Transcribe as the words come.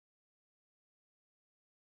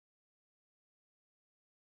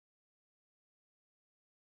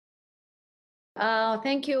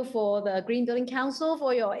Thank you for the Green Building Council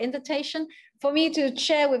for your invitation for me to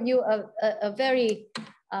share with you a very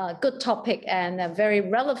good topic and a very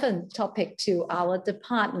relevant topic to our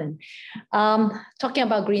department, talking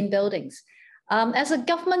about green buildings. As a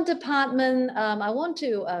government department, I want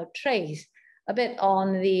to trace a bit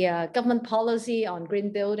on the government policy on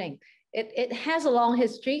green building. It has a long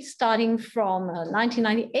history, starting from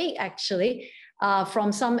 1998, actually,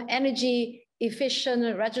 from some energy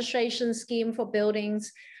efficient registration scheme for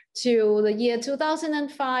buildings to the year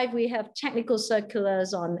 2005, we have technical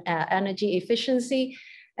circulars on energy efficiency,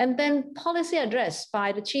 and then policy address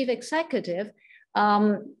by the chief executive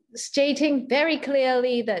stating very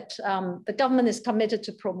clearly that the government is committed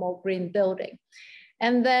to promote green building.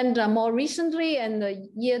 And then more recently, in the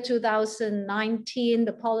year 2019,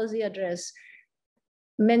 the policy address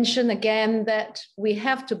mentioned again that we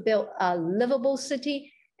have to build a livable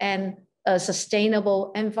city and a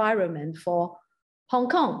sustainable environment for Hong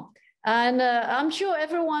Kong. And I'm sure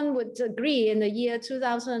everyone would agree in the year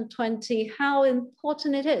 2020 how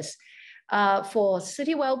important it is for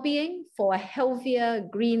city well-being, for a healthier,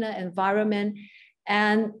 greener environment.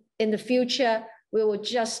 And in the future, we will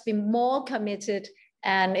just be more committed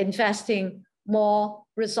and investing more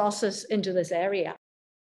resources into this area.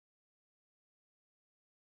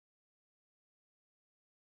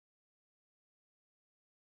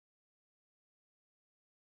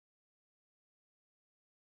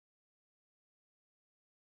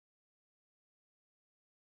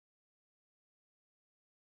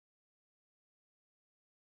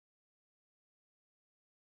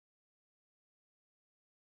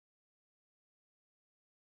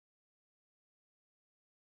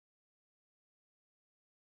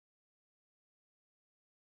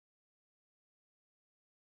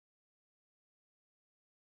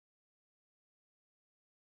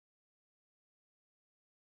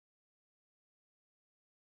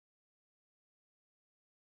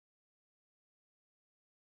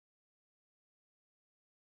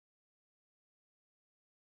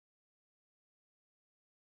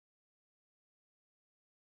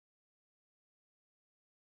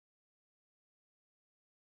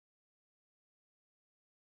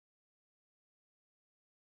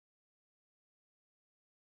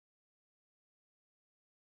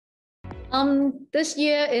 This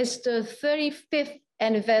year is the 35th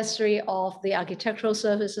anniversary of the Architectural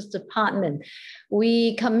Services Department.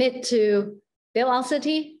 We commit to build our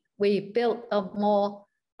city. We build a more,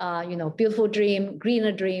 beautiful dream,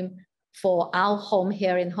 greener dream for our home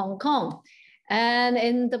here in Hong Kong. And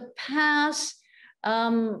in the past,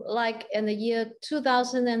 like in the year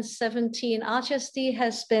 2017, RHSD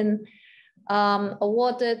has been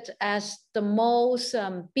awarded as the most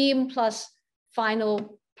BEAM plus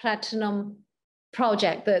final platinum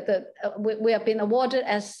project. We have been awarded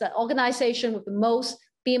as the organization with the most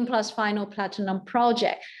BEAM plus final platinum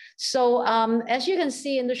project. So as you can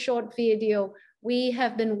see in the short video, we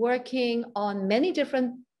have been working on many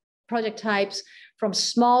different project types, from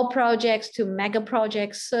small projects to mega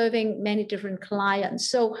projects, serving many different clients.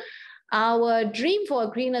 So our dream for a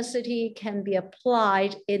greener city can be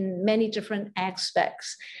applied in many different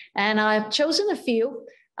aspects. And I've chosen a few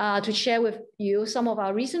to share with you some of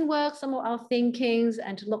our recent work, some of our thinkings,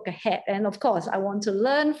 and to look ahead. And of course, I want to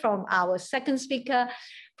learn from our second speaker,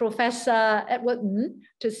 Professor Edward Ng,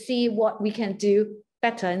 to see what we can do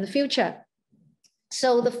better in the future.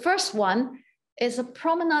 So the first one is a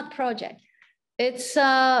promenade project. It's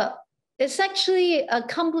actually a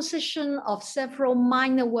composition of several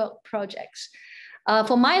minor work projects.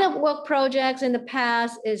 For minor work projects in the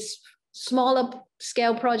past is smaller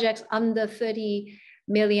scale projects under 30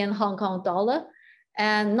 million Hong Kong dollar,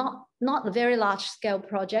 and not a very large scale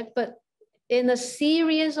project, but in a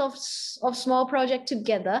series of small projects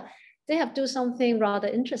together, they have to do something rather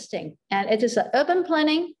interesting. And it is an urban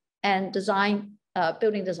planning and design,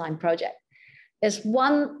 building design project. It's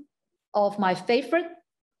one of my favorite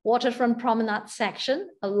waterfront promenade section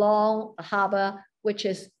along the harbor, which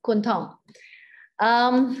is Kwun Tong.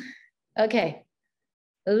 Okay,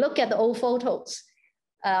 look at the old photos.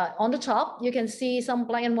 On the top, you can see some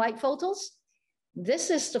black and white photos.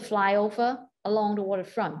 This is the flyover along the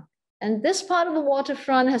waterfront. And this part of the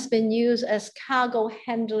waterfront has been used as cargo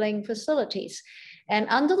handling facilities. And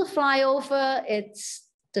under the flyover, it's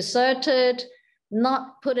deserted,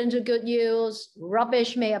 not put into good use.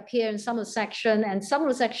 Rubbish may appear in some of the section, and some of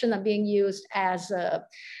the section are being used as a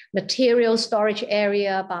material storage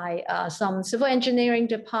area by some civil engineering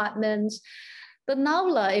departments. The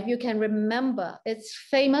Naula, if you can remember, it's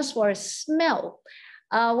famous for its smell.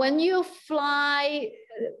 When you fly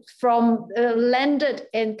from landed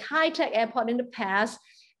in Kai Tak Airport in the past,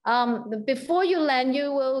 Before you land,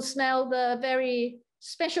 you will smell the very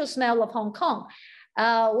special smell of Hong Kong,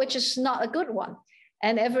 which is not a good one.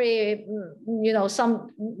 And every, some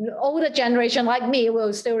older generation like me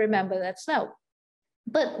will still remember that smell.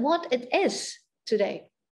 But what it is today,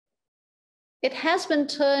 it has been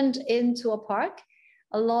turned into a park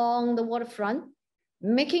along the waterfront,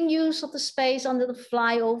 making use of the space under the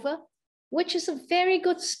flyover, which is a very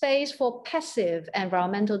good space for passive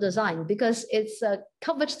environmental design because it's a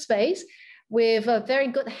covered space with a very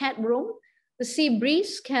good headroom. The sea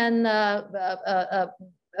breeze can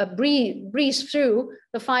breeze through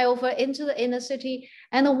the flyover into the inner city,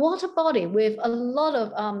 and a water body with a lot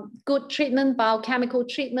of good treatment, biochemical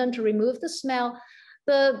treatment to remove the smell.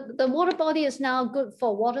 The water body is now good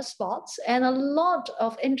for water sports, and a lot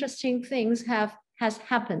of interesting things has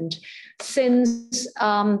happened since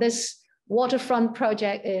this waterfront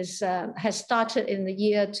project has started in the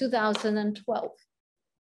year 2012.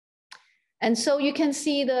 And so you can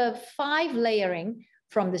see the 5 layering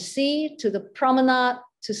from the sea to the promenade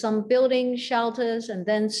to some building shelters and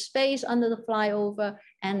then space under the flyover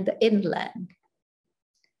and the inland.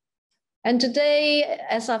 And today,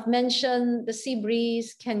 as I've mentioned, the sea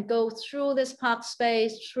breeze can go through this park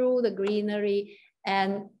space, through the greenery,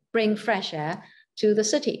 and bring fresh air to the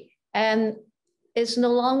city. And it's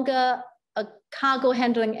no longer a cargo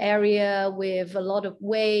handling area with a lot of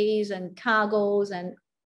waste and cargoes and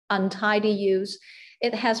untidy use.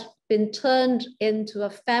 It has been turned into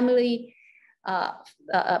a family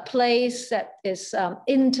place that is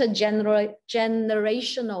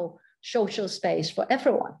intergenerational social space for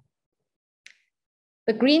everyone.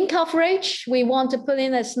 The green coverage, we want to put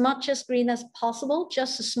in as much as green as possible,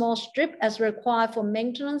 just a small strip as required for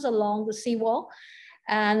maintenance along the seawall,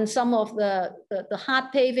 and some of the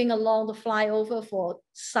hard paving along the flyover for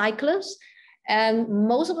cyclists. And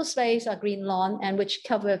most of the space are green lawn, and which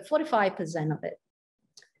cover 45% of it.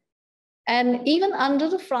 And even under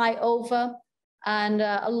the flyover and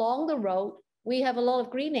along the road, we have a lot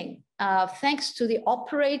of greening. Thanks to the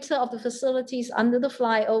operator of the facilities under the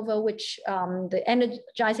flyover, which the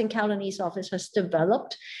Energizing Colonies Office has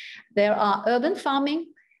developed. There are urban farming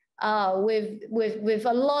with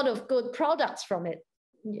a lot of good products from it.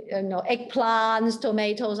 Eggplants,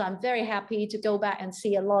 tomatoes. I'm very happy to go back and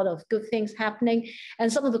see a lot of good things happening.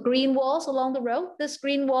 And some of the green walls along the road. This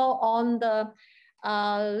green wall on the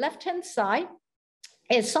left-hand side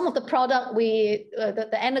is some of the product the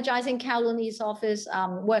Energizing Colonies Office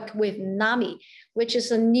work with NAMI, which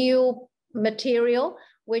is a new material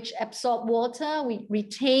which absorb water. We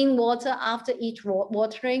retain water after each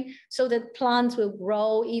watering so that plants will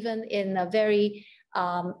grow even in a very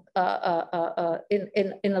in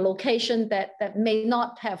a location that may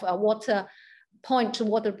not have a water point to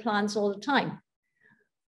water plants all the time.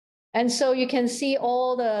 And so you can see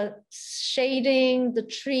all the shading, the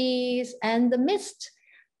trees, and the mist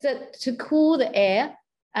to cool the air,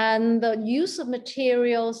 and the use of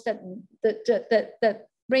materials that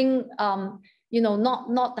bring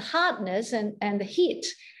not the hardness and the heat,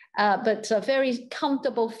 but a very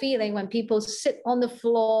comfortable feeling when people sit on the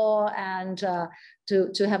floor and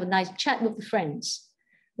to have a nice chat with the friends.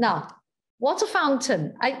 Now, water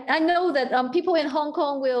fountain. I know that people in Hong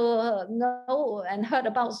Kong will know and heard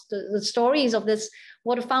about the stories of this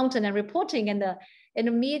water fountain and reporting in the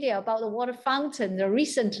media about the water fountain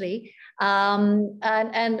recently. And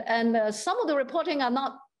some of the reporting are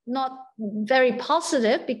not very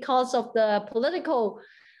positive because of the political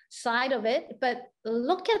side of it. But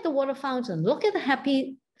look at the water fountain. Look at the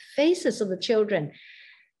happy faces of the children.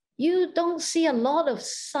 You don't see a lot of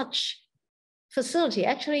such facility.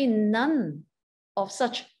 Actually, none of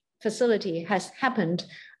such facility has happened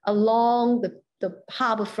along the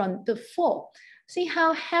harbor front before. See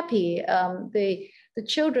how happy the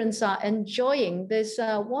children are enjoying this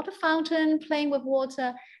water fountain, playing with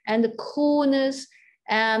water, and the coolness,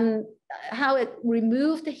 and how it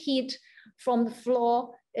removed the heat from the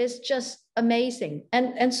floor is just amazing.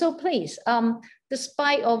 And so please,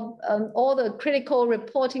 despite of all the critical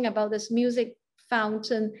reporting about this music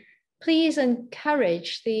fountain, please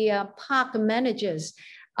encourage the park managers,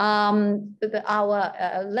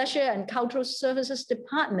 our Leisure and Cultural Services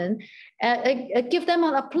Department, give them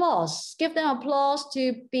an applause. Give them applause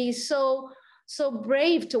to be so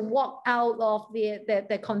brave to walk out of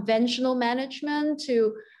the conventional management,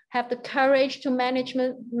 to have the courage to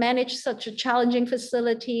manage such a challenging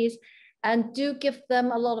facilities, and do give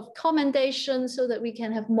them a lot of commendation so that we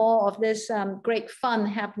can have more of this great fun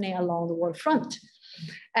happening along the waterfront.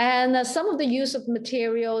 And some of the use of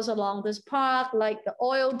materials along this park, like the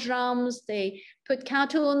oil drums, they put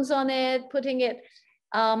cartoons on it, putting it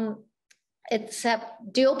It's a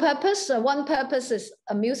dual purpose. One purpose is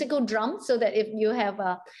a musical drum, so that if you have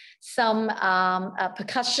some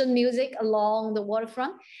percussion music along the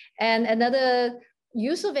waterfront, and another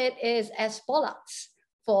use of it is as bollards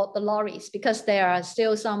for the lorries, because there are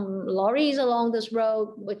still some lorries along this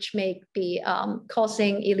road which may be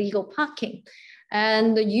causing illegal parking.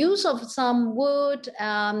 And the use of some wood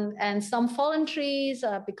and some fallen trees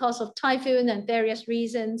because of typhoon and various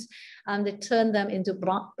reasons, they turn them into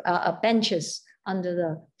benches under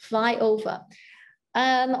the flyover.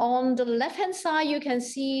 And on the left-hand side, you can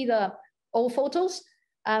see the old photos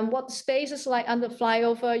and what the space is like under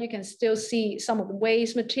flyover. You can still see some of the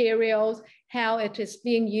waste materials, how it is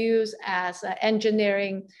being used as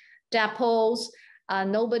engineering depots.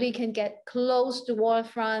 Nobody can get close to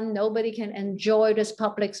waterfront. Nobody can enjoy this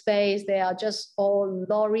public space. They are just all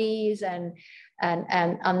lorries and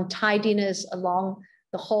untidiness along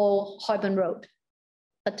the whole Heuben Road.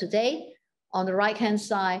 But today, on the right-hand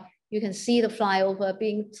side, you can see the flyover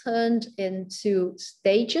being turned into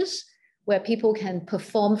stages where people can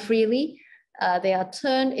perform freely. They are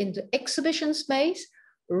turned into exhibition space,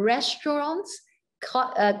 restaurants,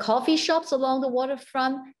 coffee shops along the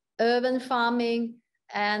waterfront, urban farming,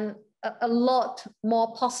 and a lot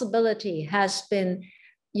more possibility has been,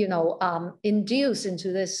 induced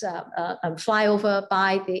into this flyover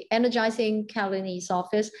by the energizing Colony's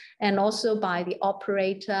office and also by the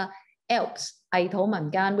operator ALPS,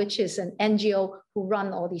 which is an NGO who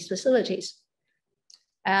run all these facilities.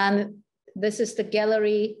 And this is the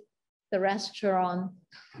gallery, the restaurant.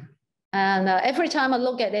 And every time I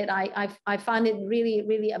look at it, I find it really,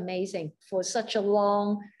 really amazing for such a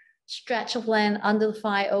long stretch of land under the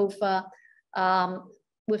flyover,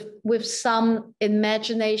 with some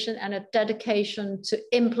imagination and a dedication to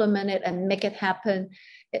implement it and make it happen.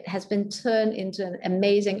 It has been turned into an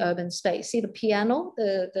amazing urban space. See the piano,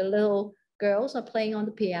 the little girls are playing on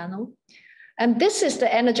the piano. And this is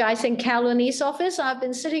the energizing Colony's office. I've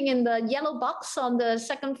been sitting in the yellow box on the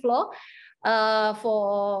second floor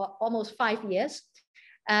for almost 5 years.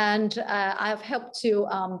 And I've helped to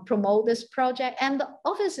promote this project. And the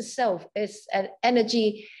office itself is an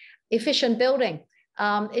energy efficient building.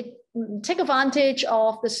 It takes advantage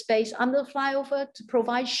of the space under the flyover to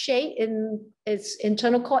provide shade in its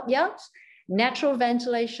internal courtyards, natural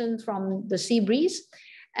ventilation from the sea breeze,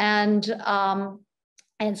 and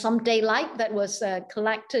some daylight that was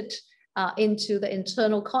collected into the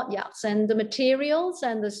internal courtyards. And the materials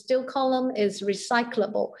and the steel column is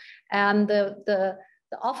recyclable. And the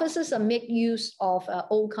offices are make use of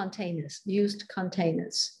old containers, used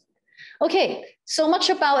containers. Okay, so much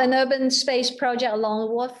about an urban space project along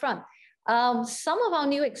the waterfront. Some of our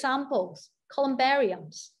new examples,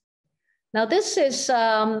 columbariums. Now this is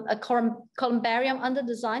a columbarium under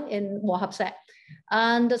design in Wahapsat.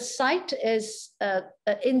 And the site is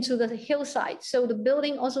into the hillside. So the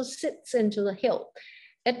building also sits into the hill.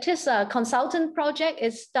 It is a consultant project.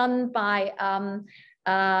 It's done by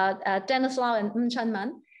Dennis Lau and Chen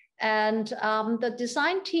Man. And the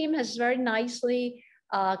design team has very nicely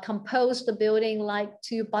composed the building like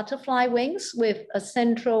 2 butterfly wings with a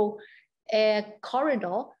central air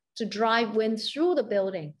corridor to drive wind through the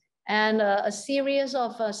building, and a series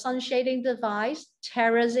of sun shading device,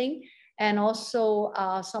 terracing, and also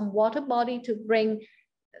some water body to bring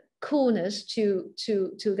coolness to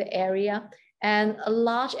the area, and a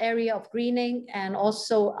large area of greening, and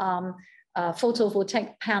also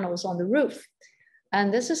photovoltaic panels on the roof.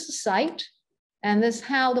 And this is the site. And this is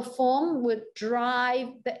how the foam would drive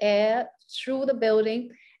the air through the building.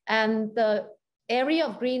 And the area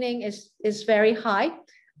of greening is very high.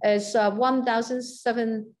 It's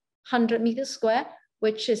 1,700 meters square,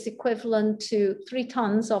 which is equivalent to 3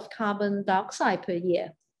 tons of carbon dioxide per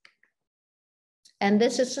year. And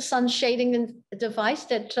this is a sun shading device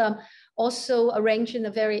that also arranged in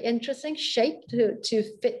a very interesting shape to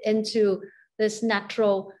fit into this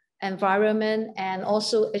natural environment, and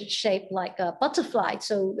also it's shaped like a butterfly.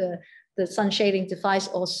 So the sun shading device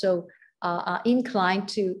also are inclined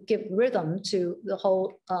to give rhythm to the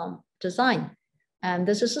whole design. And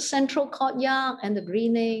this is a central courtyard and the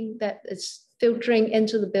greening that is filtering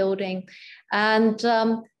into the building. And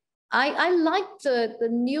I like the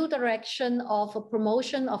new direction of a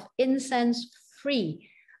promotion of incense-free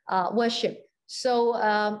worship. So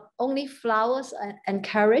only flowers are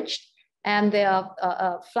encouraged, and there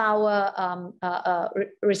are flower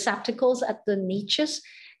receptacles at the niches.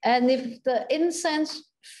 And if the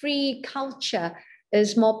incense-free culture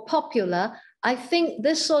is more popular, I think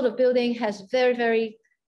this sort of building has very, very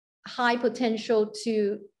high potential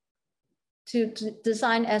to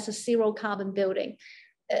design as a zero carbon building.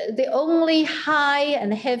 the only high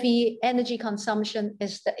and heavy energy consumption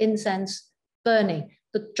is the incense burning,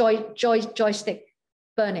 the joystick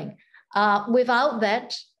burning. Without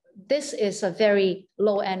that, this is a very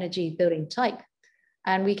low energy building type,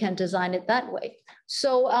 and we can design it that way.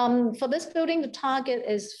 So for this building, the target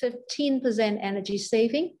is 15% energy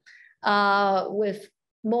saving, with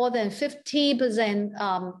more than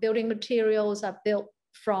 50% building materials are built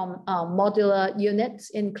from modular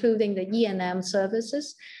units, including the E&M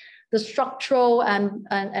services. The structural and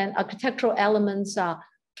architectural elements are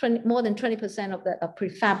more than 20% of that are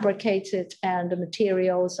prefabricated, and the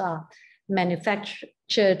materials are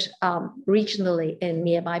manufactured regionally in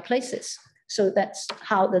nearby places. So that's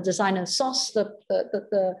how the designer source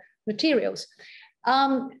the materials.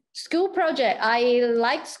 School project, I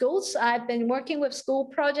like schools. I've been working with school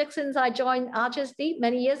projects since I joined HSD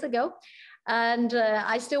many years ago. And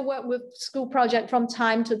I still work with school project from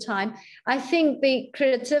time to time. I think the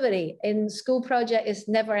creativity in school project is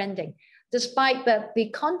never ending, despite that the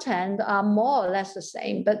content are more or less the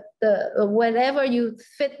same, but whenever you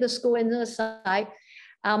fit the school into the site,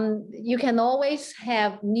 you can always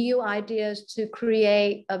have new ideas to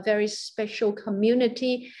create a very special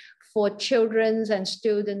community for children and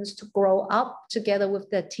students to grow up together with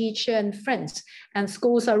their teacher and friends. And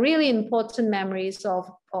schools are really important memories of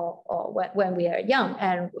when we are young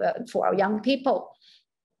and for our young people.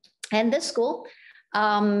 And this school,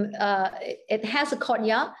 it has a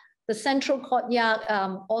courtyard. The central courtyard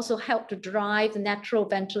also helped to drive the natural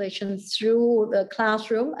ventilation through the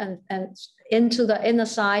classroom and into the inner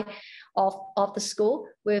side of the school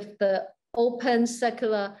with the open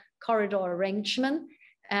circular corridor arrangement,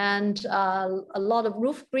 and a lot of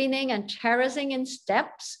roof greening and terracing in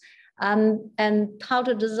steps, and how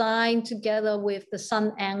to design together with the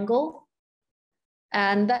sun angle.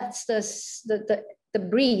 And that's the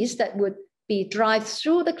breeze that would be drive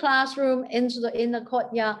through the classroom into the inner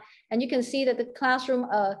courtyard. And you can see that the classroom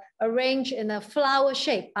are arranged in a flower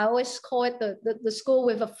shape. I always call it the school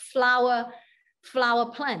with a flower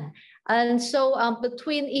plan. And so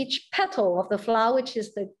between each petal of the flower, which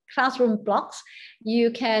is the classroom blocks,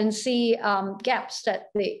 you can see gaps that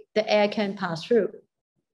the air can pass through.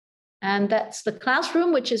 And that's the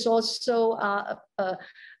classroom, which is also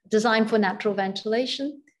designed for natural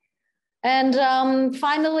ventilation. And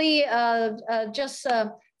finally, just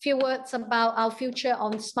a few words about our future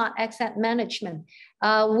on smart asset management.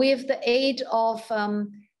 With the aid of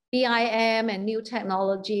BIM and new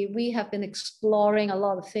technology, we have been exploring a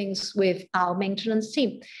lot of things with our maintenance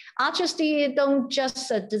team. HSD don't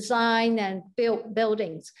just design and build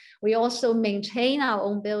buildings. We also maintain our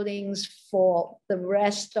own buildings for the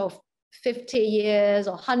rest of 50 years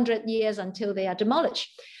or 100 years until they are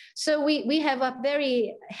demolished. So we have a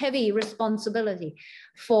very heavy responsibility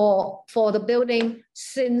for the building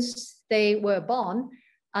since they were born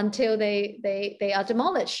until they are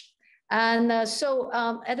demolished. And so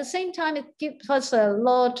at the same time, it gives us a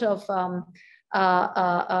lot of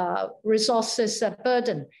resources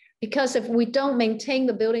burden, because if we don't maintain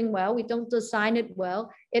the building well, we don't design it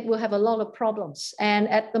well, it will have a lot of problems. And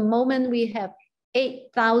at the moment, we have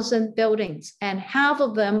 8,000 buildings, and half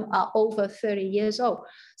of them are over 30 years old.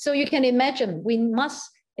 So you can imagine we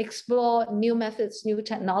must explore new methods, new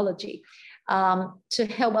technology to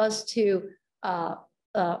help us to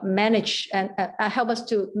manage and help us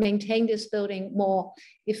to maintain this building more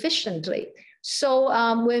efficiently.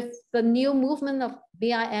 So with the new movement of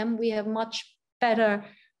BIM, we have much better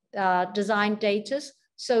design data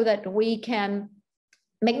so that we can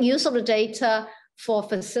make use of the data for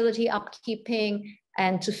facility upkeeping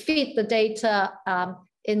and to feed the data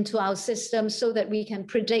into our system so that we can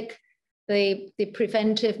predict the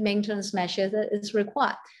preventive maintenance measure that is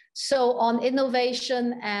required. So on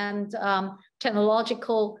innovation and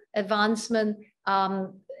technological advancement,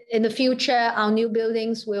 in the future, our new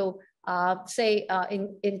buildings will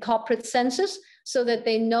incorporate sensors so that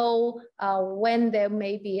they know when there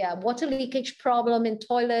may be a water leakage problem in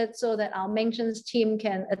toilets so that our maintenance team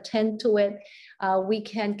can attend to it. We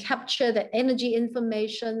can capture the energy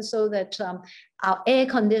information so that our air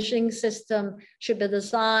conditioning system should be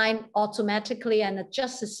designed automatically and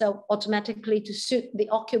adjust itself automatically to suit the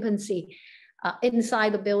occupancy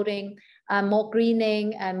inside the building, more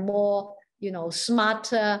greening and more,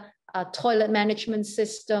 smarter toilet management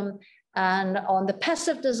system. And on the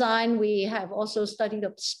passive design, we have also studied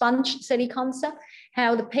the sponge city concept,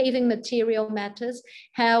 how the paving material matters,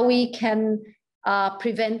 how we can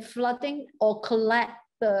prevent flooding or collect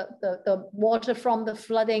the water from the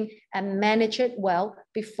flooding and manage it well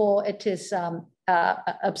before it is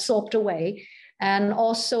absorbed away. And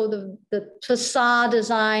also the facade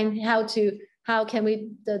design, how how can we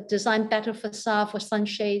design better facade for sun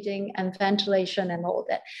shading and ventilation and all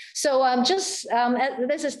that. So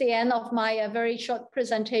this is the end of my very short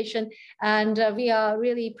presentation. And we are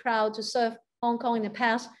really proud to serve Hong Kong in the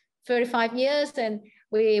past 35 years. And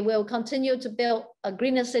we will continue to build a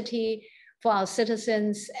greener city for our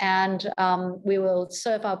citizens. And we will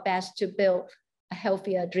serve our best to build a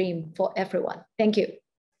healthier dream for everyone. Thank you.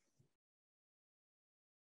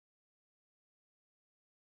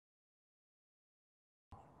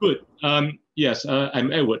 Good. Yes,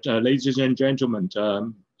 I'm Edward. Ladies and gentlemen,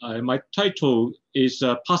 my title is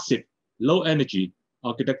Passive Low Energy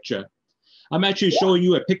Architecture. I'm actually showing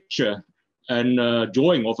you a picture and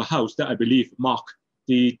drawing of a house that I believe mark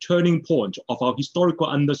the turning point of our historical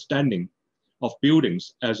understanding of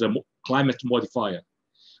buildings as a climate modifier.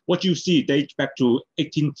 What you see dates back to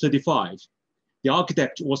 1835. The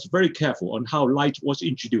architect was very careful on how light was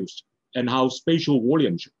introduced and how spatial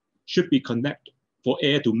volumes should be connected for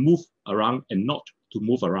air to move around and not to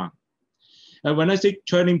move around. And when I say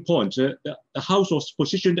turning point, the house was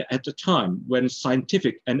positioned at the time when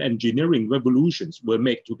scientific and engineering revolutions were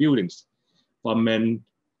made to buildings from an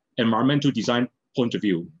environmental design point of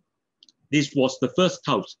view. This was the first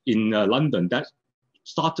house in London that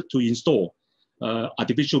started to install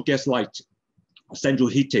artificial gas light, central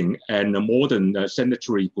heating, and modern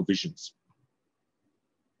sanitary provisions.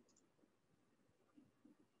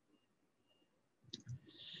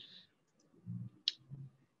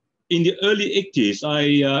 In the early 80s,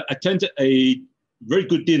 I attended a very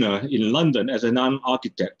good dinner in London as a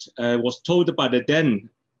non-architect. I was told by the then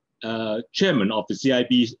chairman of the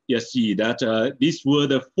CIBSE that these were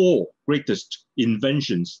the 4 greatest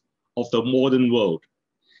inventions of the modern world.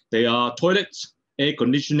 They are toilets, air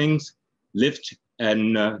conditioning, lift,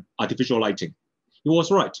 and artificial lighting. He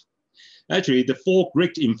was right. Actually, the 4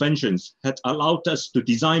 great inventions had allowed us to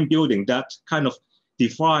design buildings that kind of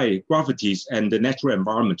defy gravities and the natural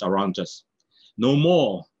environment around us. No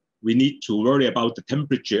more we need to worry about the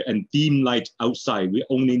temperature and dim light outside. We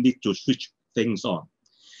only need to switch things on.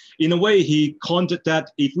 In a way, he countered that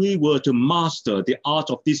if we were to master the art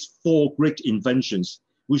of these 4 great inventions,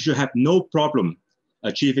 we should have no problem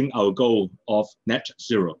achieving our goal of net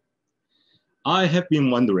zero. I have been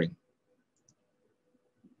wondering.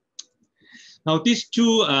 Now, these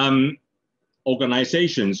 2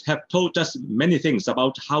 organizations have told us many things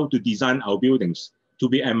about how to design our buildings to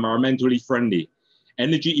be environmentally friendly,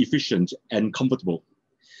 energy efficient, and comfortable.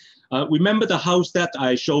 Remember the house that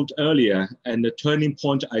I showed earlier and the turning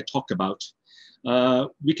point I talked about?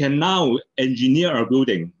 We can now engineer our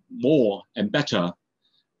building more and better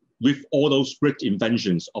with all those great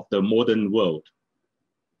inventions of the modern world.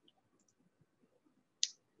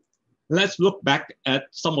 Let's look back at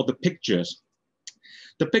some of the pictures.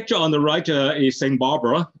 The picture on the right is St.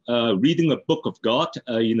 Barbara reading a book of God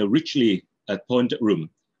in a richly appointed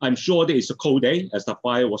room. I'm sure it is a cold day as the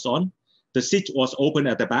fire was on. The seat was open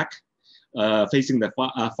at the back, facing the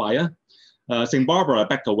fire. St. Barbara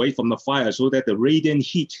backed away from the fire so that the radiant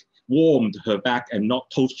heat warmed her back and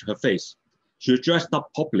not toast her face. She dressed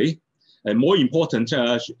up properly, and more important,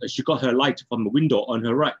 she got her light from the window on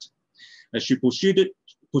her right. She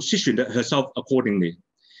positioned herself accordingly.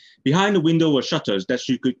 Behind the window were shutters that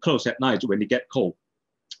she could close at night when it get cold.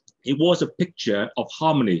 It was a picture of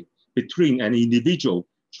harmony between an individual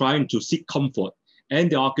trying to seek comfort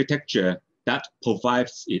and the architecture that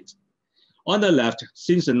provides it. On the left,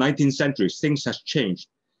 since the 19th century, things have changed.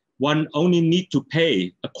 One only needs to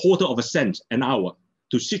pay a quarter of a cent an hour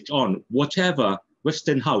to switch on whatever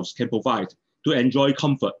Western house can provide to enjoy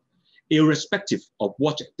comfort, irrespective of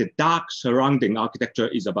what the dark surrounding architecture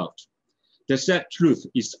is about. The sad truth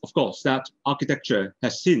is, of course, that architecture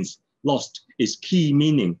has since lost its key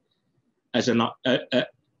meaning as an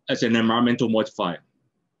environmental modifier.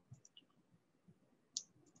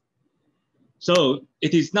 So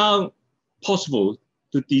it is now possible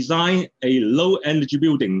to design a low energy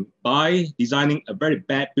building by designing a very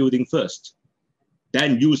bad building first,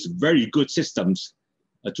 then use very good systems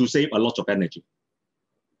to save a lot of energy.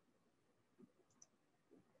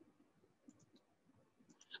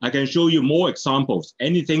 I can show you more examples.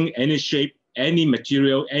 Anything, any shape, any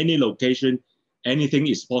material, any location, anything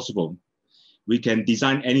is possible. We can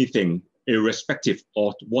design anything irrespective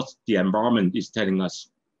of what the environment is telling us,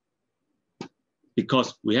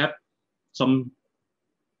 because we have some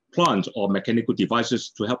plant or mechanical devices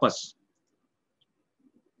to help us.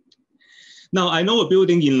 Now, I know a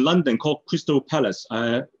building in London called Crystal Palace.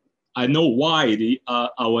 I know why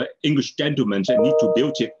our English gentlemen need to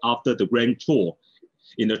build it after the Grand Tour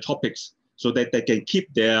in the tropics, so that they can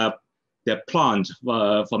keep their plant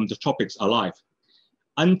from the tropics alive.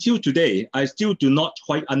 Until today, I still do not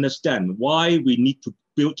quite understand why we need to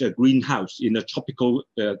build a greenhouse in a tropical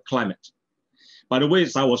climate. By the way,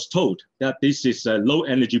 as I was told that this is a low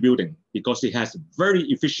energy building because it has very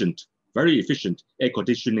efficient air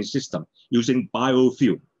conditioning system using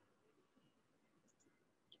biofuel.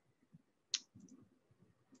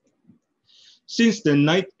 Since the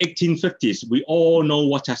 1850s, we all know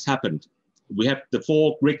what has happened. We have the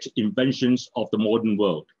 4 great inventions of the modern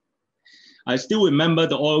world. I still remember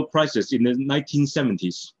the oil crisis in the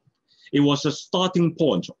 1970s. It was a starting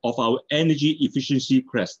point of our energy efficiency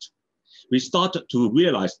quest. We started to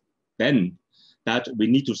realize then that we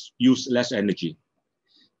need to use less energy.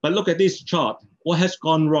 But look at this chart. What has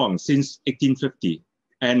gone wrong since 1850?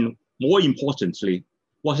 And more importantly,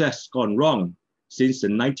 what has gone wrong since the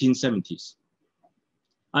 1970s?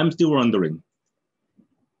 I'm still wondering.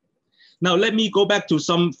 Now, let me go back to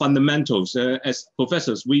some fundamentals. As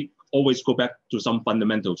professors, we always go back to some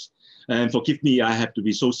fundamentals. And forgive me, I have to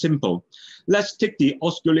be so simple. Let's take the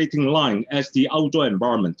osculating line as the outdoor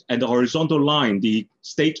environment and the horizontal line, the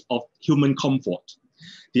state of human comfort.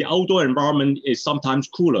 The outdoor environment is sometimes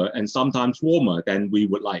cooler and sometimes warmer than we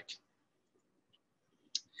would like.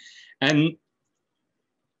 And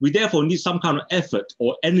we therefore need some kind of effort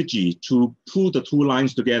or energy to pull the 2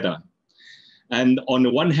 lines together. And on the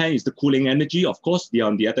one hand is the cooling energy, of course.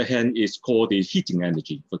 On the other hand is called the heating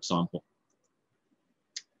energy, for example.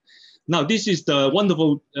 Now, this is the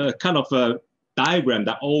wonderful kind of diagram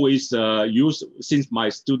that I always use since my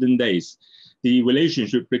student days. The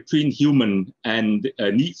relationship between human and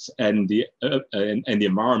needs and the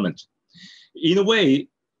environment. In a way,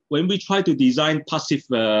 when we try to design passive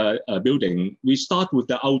building, we start with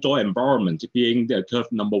the outdoor environment being the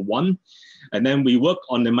curve number 1, and then we work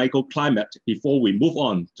on the microclimate before we move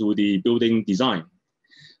on to the building design.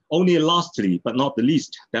 Only lastly, but not the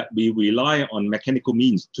least, that we rely on mechanical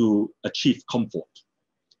means to achieve comfort.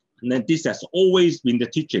 And then this has always been the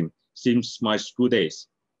teaching since my school days.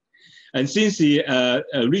 And since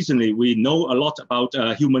recently we know a lot about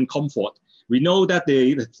human comfort, we know that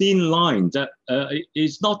the thin line that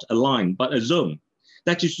is not a line, but a zone.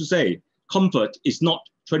 That is to say, comfort is not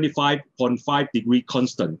 25.5 degree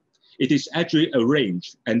constant. It is actually a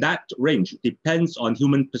range, and that range depends on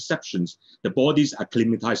human perceptions, the body's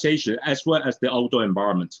acclimatization, as well as the outdoor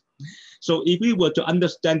environment. So if we were to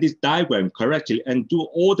understand this diagram correctly and do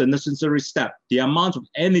all the necessary steps, the amount of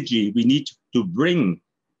energy we need to bring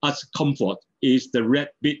us comfort is the red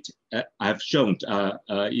bit I've shown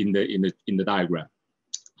in the diagram.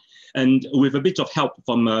 And with a bit of help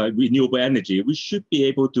from renewable energy, we should be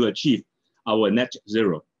able to achieve our net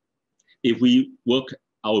zero if we work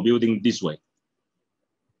our building this way.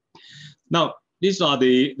 Now, these are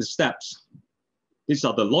the steps. These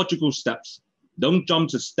are the logical steps. Don't jump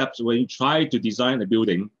to steps when you try to design a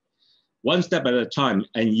building. One step at a time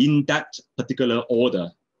and in that particular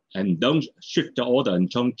order, and don't shift the order and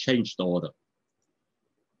don't change the order.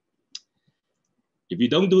 If you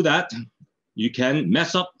don't do that, you can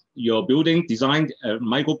mess up your building designed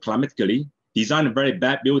microclimatically, design a very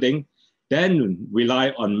bad building, then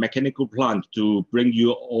rely on mechanical plant to bring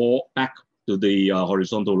you all back to the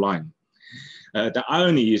horizontal line. The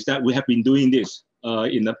irony is that we have been doing this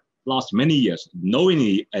in the last many years,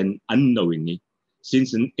 knowingly and unknowingly,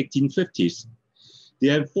 since the 1850s. The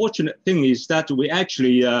unfortunate thing is that we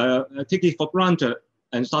actually take it for granted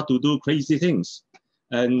and start to do crazy things.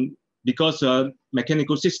 And because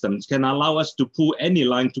mechanical systems can allow us to pull any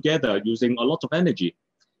line together using a lot of energy.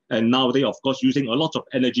 And now they, of course, using a lot of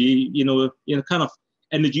energy, in a kind of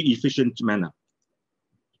energy efficient manner.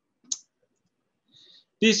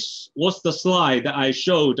 This was the slide that I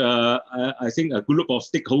showed, I think, a group of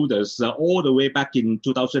stakeholders all the way back in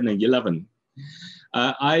 2011.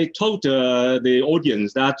 I told the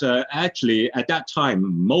audience that actually at that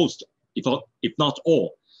time, most, if not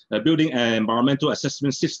all, building and environmental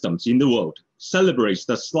assessment systems in the world celebrates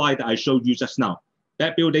the slide I showed you just now.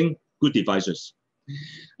 Bad building, good devices.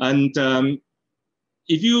 And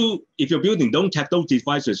if your building don't have those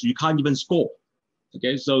devices, you can't even score.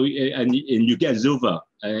 Okay, so and you get silver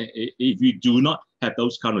if you do not have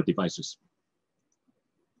those kind of devices.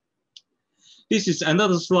 This is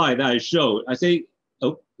another slide that I showed. I say,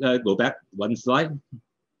 go back one slide.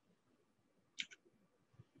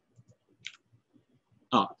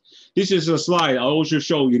 This is a slide I also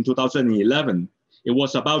showed in 2011. It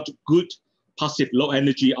was about good passive low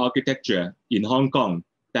energy architecture in Hong Kong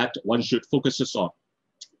that one should focus on.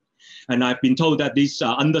 And I've been told that this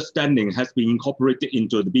understanding has been incorporated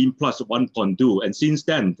into the BEAM Plus 1.2. And since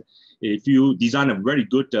then, if you design a very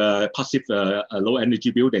good passive low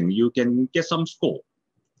energy building, you can get some score.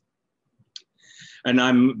 And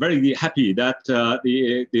I'm very happy that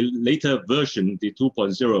the later version, the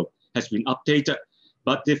 2.0, has been updated,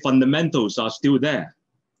 but the fundamentals are still there.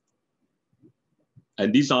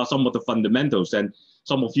 And these are some of the fundamentals, and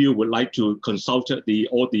some of you would like to consult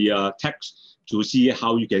all the text to see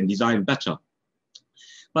how you can design better.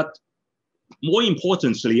 But more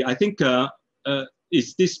importantly, I think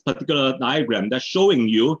is this particular diagram that's showing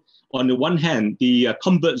you, on the one hand, the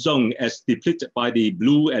comfort zone as depicted by the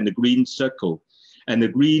blue and the green circle, and the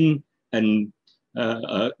green and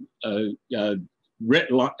red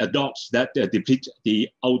dots that depict the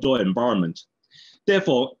outdoor environment.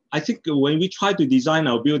 Therefore, I think when we try to design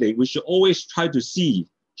our building, we should always try to see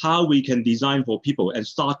how we can design for people and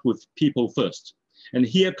start with people first. And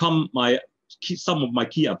here come some of my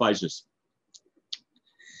key advices.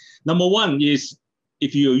 Number one is,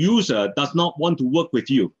 if your user does not want to work with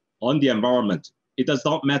you on the environment, it does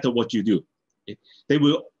not matter what you do. They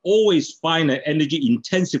will always find an energy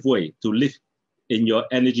intensive way to live in your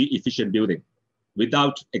energy efficient building,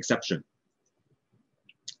 without exception.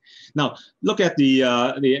 Now, look at the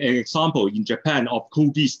example in Japan of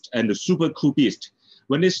Cool Beast and the Super Cool Beast.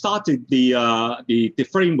 When they started the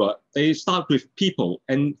framework, they start with people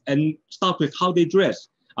and start with how they dress,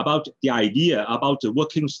 about the idea, about the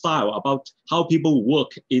working style, about how people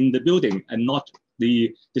work in the building and not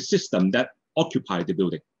the system that occupy the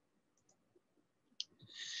building.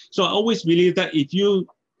 So I always believe that if you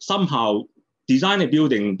somehow design a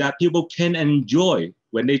building that people can enjoy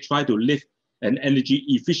when they try to live an energy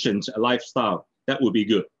efficient lifestyle, that would be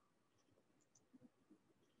good.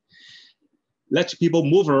 Let people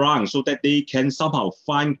move around so that they can somehow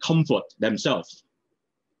find comfort themselves.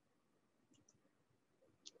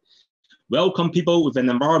 Welcome people with an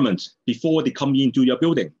environment before they come into your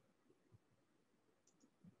building.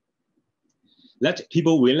 Let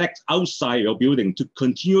people relax outside your building to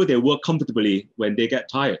continue their work comfortably when they get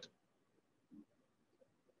tired.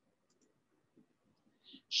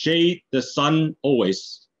 Shade the sun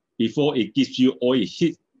always before it gives you all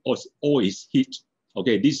its heat.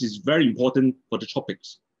 Okay, this is very important for the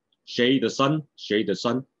tropics. Shade the sun, shade the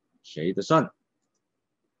sun, shade the sun.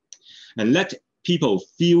 And let people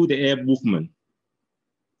feel the air movement.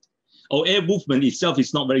 Our air movement itself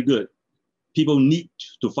is not very good. People need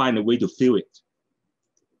to find a way to feel it.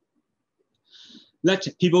 Let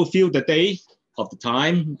people feel the day of the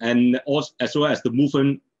time, and also, as well as the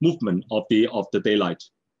movement of the daylight.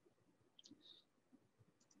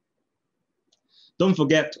 Don't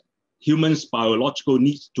forget, humans' biological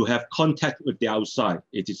needs to have contact with the outside.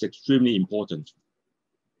 It is extremely important.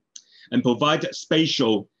 And provide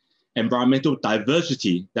spatial environmental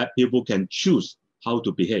diversity that people can choose how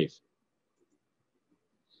to behave.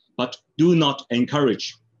 But do not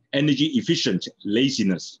encourage energy efficient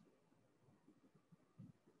laziness.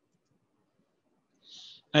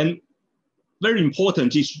 And very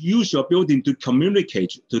important is use your building to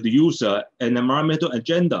communicate to the user an environmental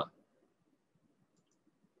agenda.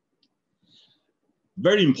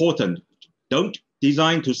 Very important, don't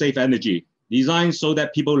design to save energy. Design so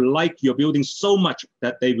that people like your building so much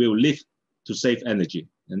that they will live to save energy.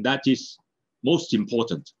 And that is most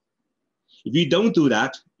important. If you don't do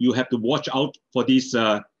that, you have to watch out for this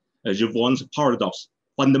Jevon's paradox.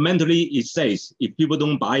 Fundamentally, it says if people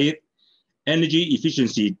don't buy it, energy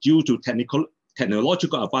efficiency due to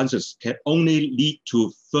technological advances can only lead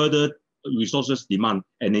to further resources demand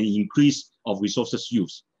and an increase of resources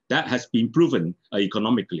use. That has been proven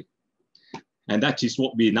economically. And that is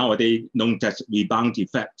what we nowadays known as rebound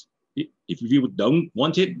effect. If people don't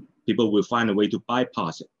want it, people will find a way to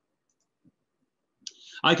bypass it.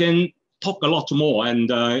 I can talk a lot more, and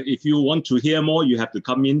if you want to hear more, you have to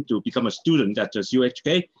come in to become a student at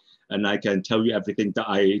UHK, and I can tell you everything that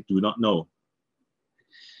I do not know.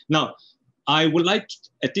 Now, I would like,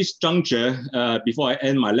 at this juncture, before I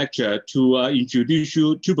end my lecture, to introduce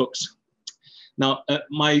you two books. Now,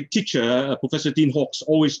 my teacher, Professor Dean Hawkes,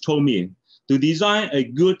 always told me to design a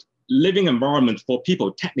good living environment for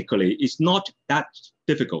people technically is not that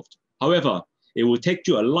difficult. However, it will take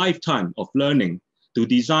you a lifetime of learning to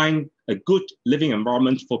design a good living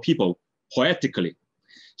environment for people poetically.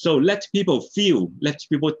 So let people feel, let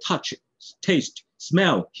people touch, taste,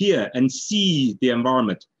 smell, hear, and see the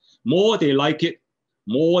environment. More they like it,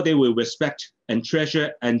 more they will respect and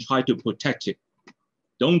treasure and try to protect it.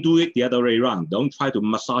 Don't do it the other way around. Don't try to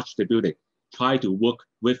massage the building. Try to work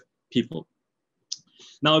with people.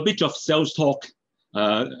 Now, a bit of sales talk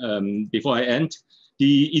before I end.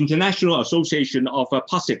 The International Association of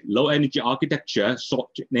Passive Low Energy Architecture,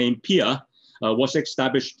 short name PIA, was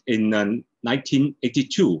established in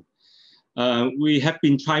 1982. We have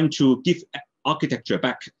been trying to give architecture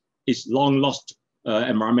back its long lost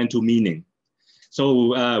environmental meaning.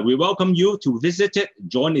 So we welcome you to visit it,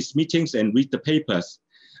 join its meetings, and read the papers.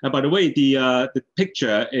 And by the way, the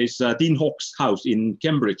picture is Dean Hawke's house in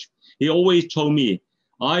Cambridge. He always told me,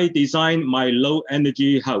 I designed my low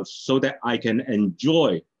energy house so that I can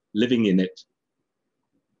enjoy living in it.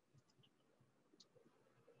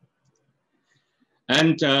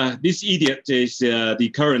 And this idiot is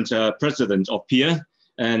the current president of PEER,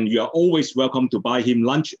 and you are always welcome to buy him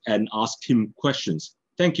lunch and ask him questions.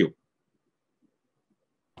 Thank you.